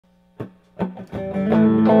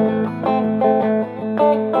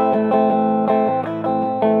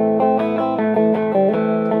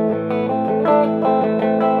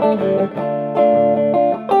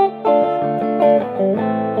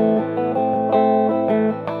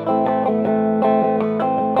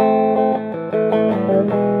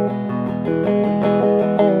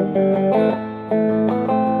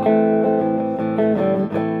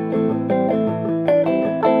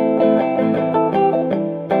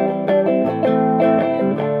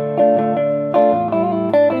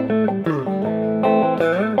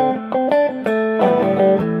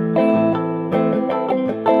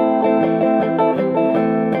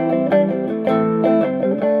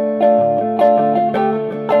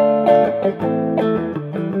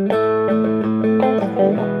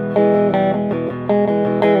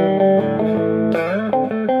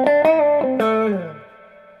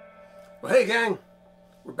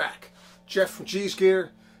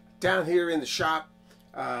Gear down here in the shop,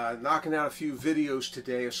 knocking out a few videos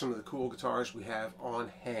today of some of the cool guitars we have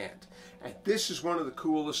on hand. And this is one of the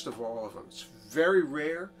coolest of all of them. It's very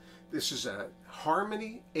rare. This is a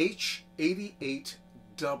Harmony H88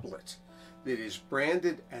 Doublet that is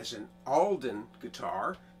branded as an Alden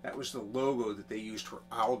guitar. That was the logo that they used for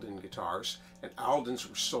Alden guitars, and Aldens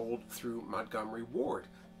were sold through Montgomery Ward.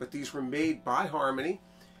 But these were made by Harmony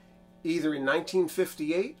either in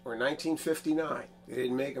 1958 or 1959. They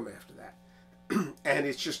didn't make them after that. And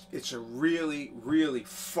it's a really, really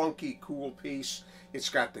funky, cool piece. It's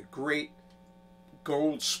got the great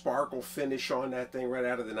gold sparkle finish on that thing right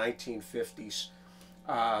out of the 1950s.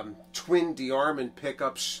 Twin DeArmond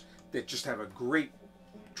pickups that just have a great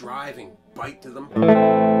driving bite to them.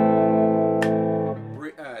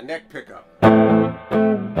 Neck pickup.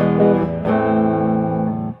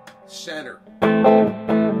 Center.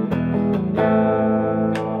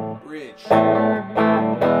 Bridge.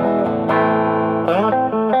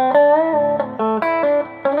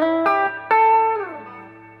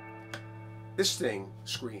 This thing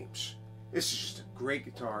screams. This is just a great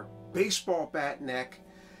guitar. Baseball bat neck.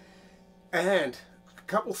 And a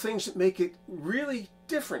couple things that make it really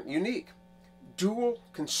different, unique. Dual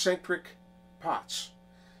concentric pots.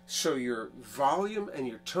 So your volume and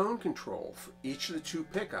your tone control for each of the two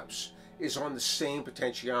pickups is on the same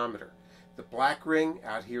potentiometer. The black ring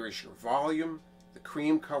out here is your volume. The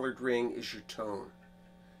cream colored ring is your tone.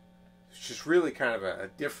 It's just really kind of a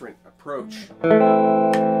different approach.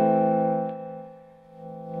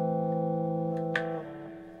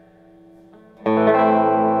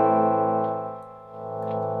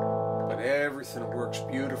 But everything works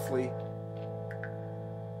beautifully.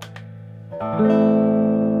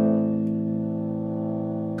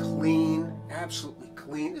 Clean, absolutely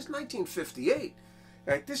clean. This is 1958.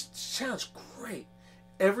 Right, this sounds great.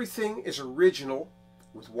 Everything is original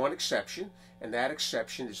with one exception, and that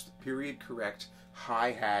exception is the period correct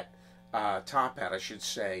hi-hat, top hat I should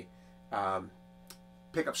say,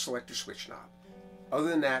 pickup selector switch knob. Other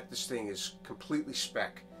than that, this thing is completely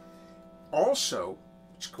spec. Also,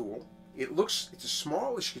 it's cool, it's a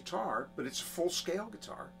smallish guitar, but it's a full-scale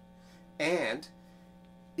guitar, and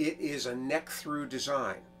it is a neck-through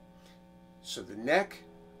design. So the neck,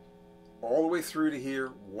 all the way through to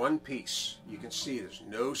here, one piece. You can see there's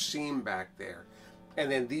no seam back there.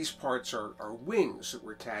 And then these parts are wings that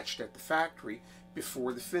were attached at the factory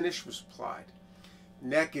before the finish was applied.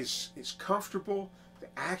 Neck is comfortable, the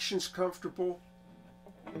action's comfortable.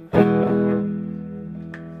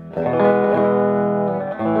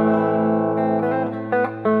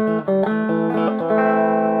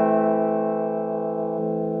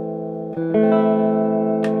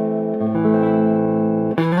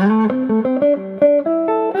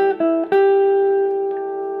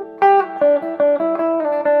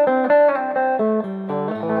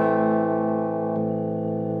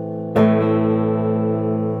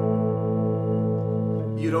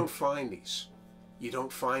 You don't find these. You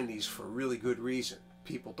don't find these for a really good reason.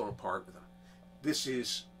 People don't part with them. This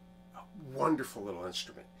is a wonderful little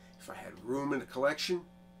instrument. If I had room in the collection,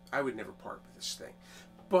 I would never part with this thing.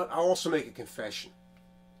 But I'll also make a confession.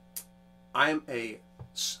 I'm a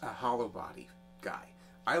hollow body guy.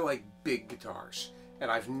 I like big guitars,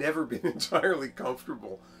 and I've never been entirely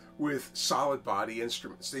comfortable with solid body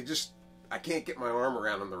instruments. I can't get my arm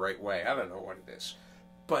around them the right way. I don't know what it is.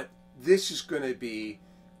 But this is going to be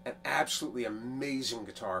an absolutely amazing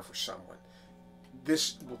guitar for someone.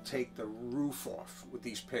 This will take the roof off with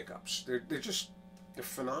these pickups. They're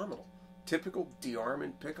phenomenal. Typical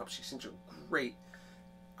DeArmond pickups. These things are great,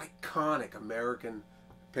 iconic American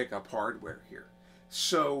pickup hardware here.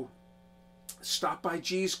 So stop by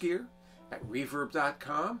G's Gear at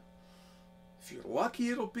reverb.com. If you're lucky,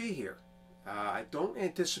 it'll be here. I don't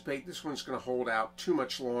anticipate this one's going to hold out too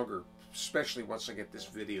much longer, especially once I get this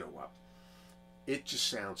video up. It just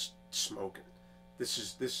sounds smoking. This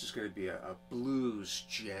is going to be a blues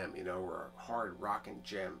gem, you know, or a hard rocking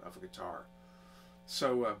gem of a guitar.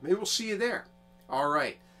 So maybe we'll see you there. All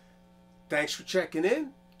right. Thanks for checking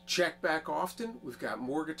in. Check back often. We've got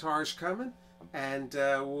more guitars coming, and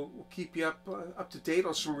we'll keep you up to date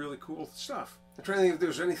on some really cool stuff. I'm trying to think if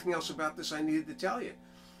there's anything else about this I needed to tell you.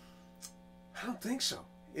 I don't think so.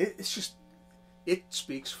 It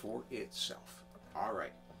speaks for itself. All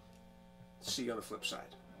right. See you on the flip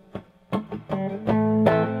side.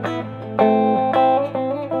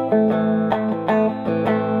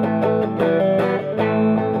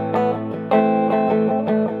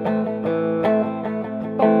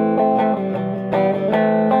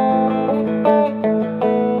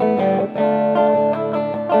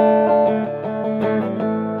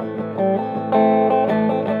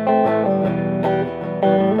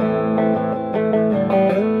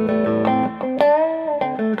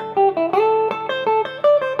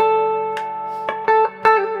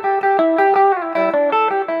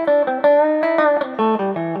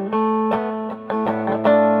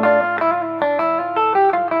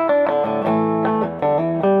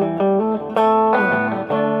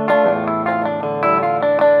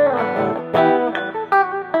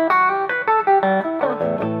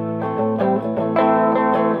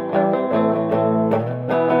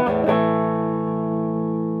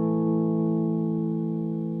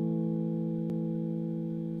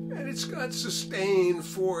 it's got sustain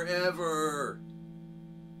forever.